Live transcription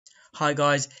Hi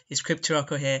guys, it's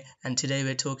Rocko here, and today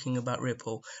we're talking about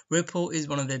Ripple. Ripple is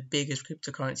one of the biggest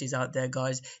cryptocurrencies out there,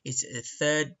 guys. It's the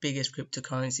third biggest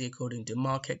cryptocurrency according to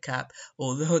market cap.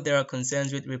 Although there are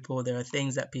concerns with Ripple, there are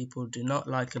things that people do not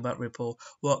like about Ripple.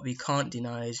 What we can't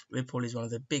deny is Ripple is one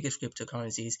of the biggest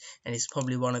cryptocurrencies, and it's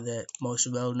probably one of the most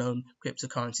well-known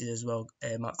cryptocurrencies as well,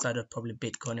 outside of probably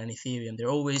Bitcoin and Ethereum. They're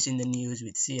always in the news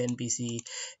with CNBC.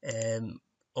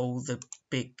 All the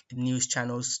big news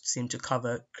channels seem to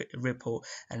cover Ripple,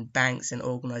 and banks and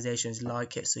organizations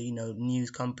like it. So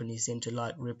news companies seem to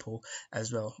like Ripple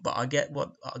as well. But I get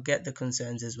the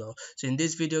concerns as well. So in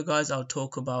this video, guys, I'll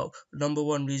talk about number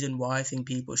one reason why I think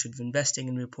people should be investing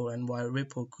in Ripple, and why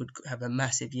Ripple could have a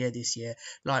massive year this year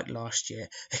like last year.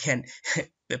 Again,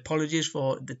 apologies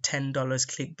for the $10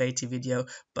 clickbaity video,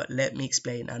 but let me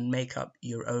explain and make up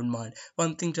your own mind.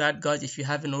 One thing to add, guys, if you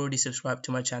haven't already subscribed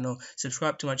to my channel,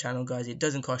 subscribe to my channel, guys. It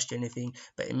doesn't cost you anything,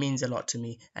 but it means a lot to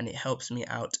me and it helps me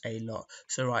out a lot.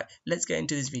 So right, let's get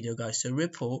into this video, guys. So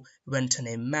Ripple went on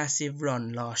a massive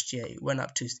run last year. It went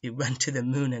to the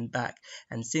moon and back,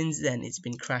 and since then it's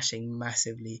been crashing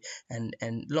massively, and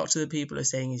lots of the people are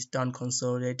saying it's done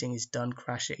consolidating, it's done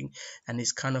crashing, and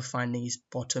it's kind of finding its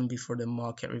bottom before the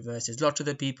market reverses. Lots of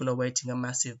the people are waiting a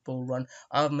massive bull run.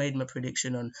 I've made my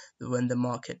prediction on when the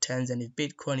market turns, and if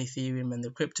Bitcoin, Ethereum and the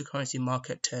cryptocurrency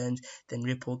market turns, then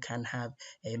Ripple can have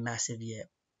a massive year.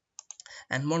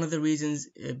 And one of the reasons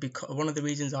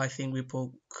I think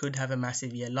Ripple could have a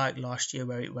massive year like last year,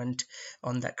 where it went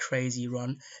on that crazy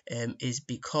run, is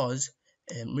because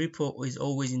Ripple is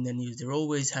always in the news. They're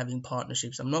always having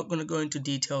partnerships. I'm not going to go into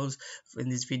details in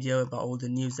this video about all the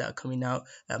news that are coming out.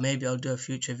 Maybe I'll do a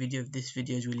future video if this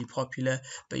video is really popular.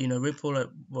 But Ripple are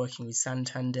working with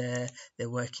Santander. They're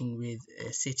working with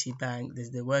Citibank.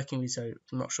 They're working with, sorry,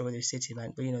 I'm not sure whether it's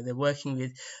Citibank, but they're working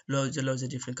with loads of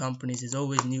different companies. There's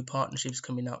always new partnerships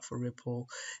coming out for Ripple.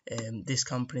 This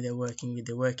company they're working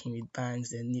with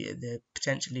banks. They're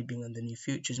potentially being on the new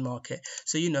futures market.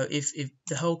 So if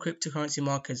the whole cryptocurrency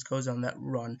markets goes on that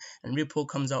run and Ripple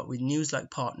comes out with news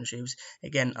like partnerships,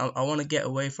 again, I want to get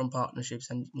away from partnerships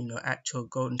and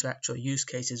go into actual use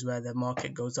cases where the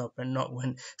market goes up, and not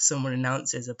when someone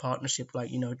announces a partnership like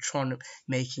Tron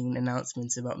making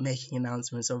announcements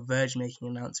or Verge making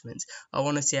announcements. I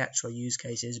want to see actual use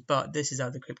cases. But this is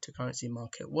how the cryptocurrency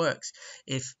market works.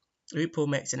 If Ripple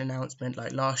makes an announcement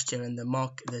like last year, and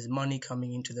there's money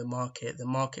coming into the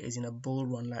market is in a bull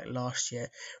run like last year,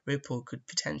 Ripple could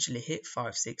potentially hit $5,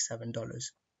 $6, $7.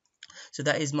 So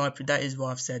that is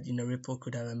why I've said Ripple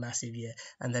could have a massive year.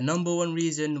 And the number one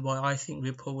reason why I think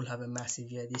Ripple will have a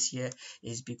massive year this year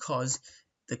is because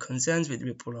the concerns with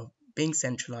Ripple of being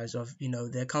centralized, of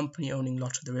their company owning a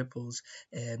lot of the Ripples,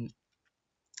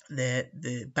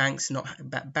 the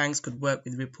banks could work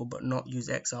with Ripple but not use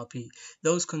XRP.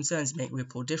 Those concerns make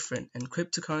Ripple different. And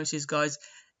cryptocurrencies, guys,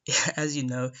 as you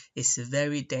know, it's a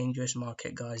very dangerous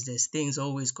market, guys. There's things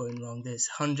always going wrong. There's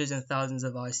hundreds and thousands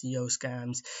of ICO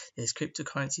scams. There's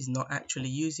cryptocurrencies not actually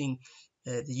using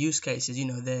the use cases.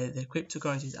 The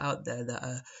cryptocurrencies out there that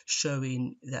are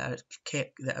showing, that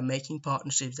are making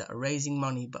partnerships, that are raising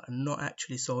money but are not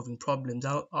actually solving problems.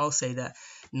 I'll say that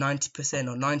 90%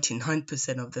 or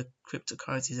 99% of the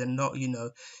cryptocurrencies are not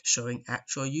showing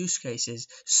actual use cases.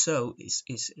 So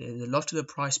it's a lot of the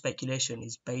price speculation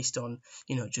is based on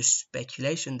just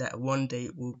speculation that one day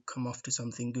it will come off to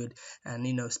something good.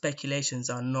 And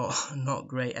speculations are not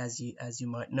great, as you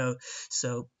might know.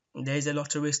 So there's a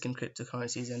lot of risk in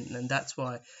cryptocurrencies, and that's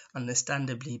why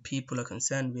understandably people are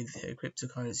concerned with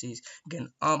cryptocurrencies. Again,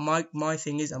 my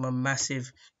thing is, I'm a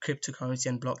massive cryptocurrency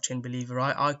and blockchain believer.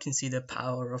 I can see the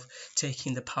power of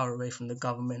taking the power away from the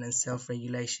government and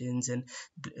self-regulations and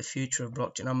the future of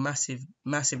blockchain. I'm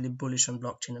massively bullish on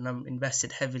blockchain, and I'm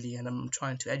invested heavily, and I'm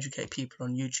trying to educate people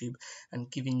on YouTube and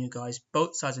giving you guys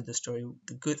both sides of the story,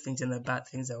 the good things and the bad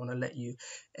things. I want to let you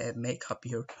make up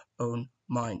your own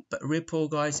mind. But Ripple,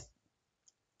 guys,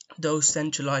 those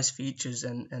centralized features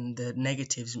and the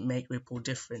negatives make Ripple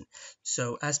different.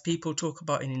 So as people talk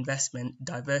about in investment,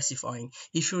 diversifying,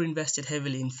 if you're invested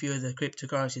heavily in few of the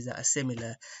cryptocurrencies that are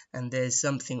similar, and there's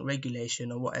something,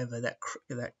 regulation or whatever,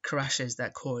 that crashes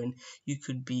that coin, you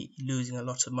could be losing a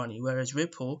lot of money. Whereas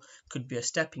Ripple could be a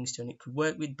stepping stone. It could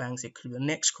work with banks. It could be the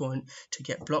next coin to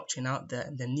get blockchain out there,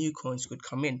 and then new coins could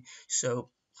come in.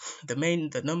 So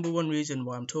the number one reason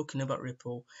why I'm talking about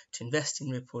Ripple, to invest in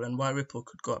Ripple, and why Ripple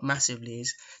could go up massively,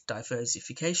 is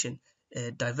diversification.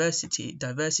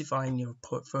 diversifying your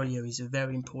portfolio is a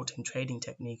very important trading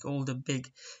technique. All the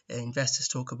big investors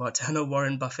talk about. I know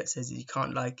Warren Buffett says that you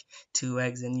can't like two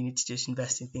eggs and you need to just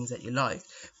invest in things that you like,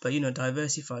 but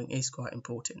diversifying is quite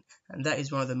important, and that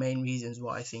is one of the main reasons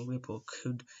why I think Ripple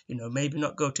could maybe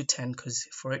not go to 10, because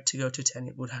for it to go to 10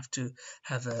 it would have to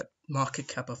have a market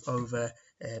cap of over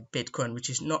Bitcoin, which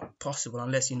is not possible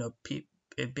unless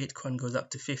Bitcoin goes up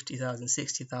to $50,000,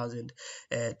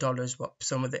 $60,000, what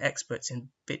some of the experts in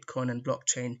Bitcoin and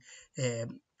blockchain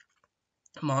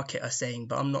market are saying.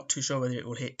 But I'm not too sure whether it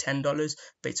will hit $10,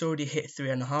 but it's already hit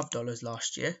 $3.50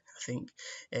 last year, I think.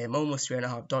 Almost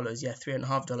 $3.50, yeah,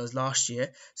 $3.50 last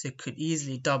year, so it could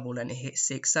easily double and it hit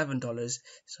 $6-7.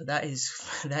 So that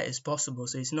is possible.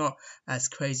 So it's not as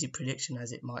crazy prediction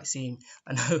as it might seem.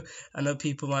 I know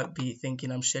people might be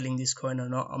thinking I'm shilling this coin or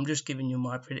not. I'm just giving you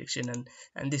my prediction,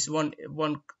 and this one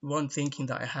thinking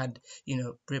that I had,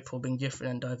 Ripple being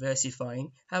different and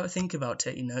diversifying. Have a think about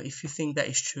it. If you think that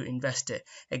is true, invest it.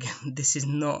 Again, this is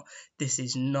not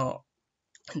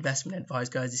investment advice,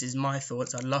 guys. This is my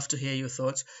thoughts. I'd love to hear your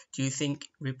thoughts. Do you think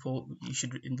Ripple, you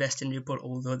should invest in Ripple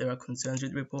although there are concerns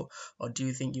with Ripple, or do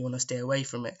you think you want to stay away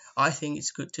from it? I think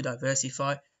it's good to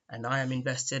diversify, and I am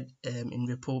invested in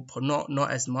Ripple,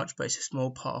 not as much, but it's a small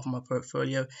part of my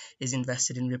portfolio is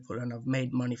invested in Ripple, and I've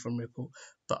made money from Ripple.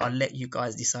 But I'll let you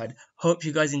guys decide. Hope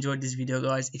you guys enjoyed this video,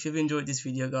 guys. If you've enjoyed this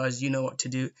video, guys, you know what to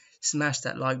do. Smash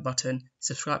that like button,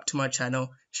 subscribe to my channel,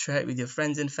 share it with your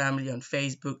friends and family on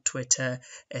Facebook, Twitter,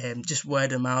 just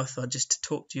word of mouth, or just to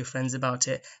talk to your friends about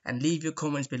it, and leave your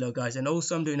comments below, guys. And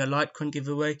also, I'm doing a Litecoin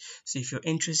giveaway, so if you're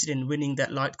interested in winning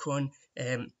that Litecoin,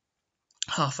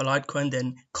 half a Litecoin,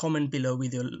 then comment below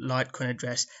with your Litecoin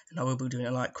address, and I will be doing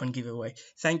a Litecoin giveaway.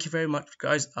 Thank you very much,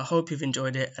 guys. I hope you've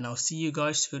enjoyed it, and I'll see you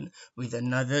guys soon with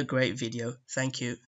another great video. Thank you.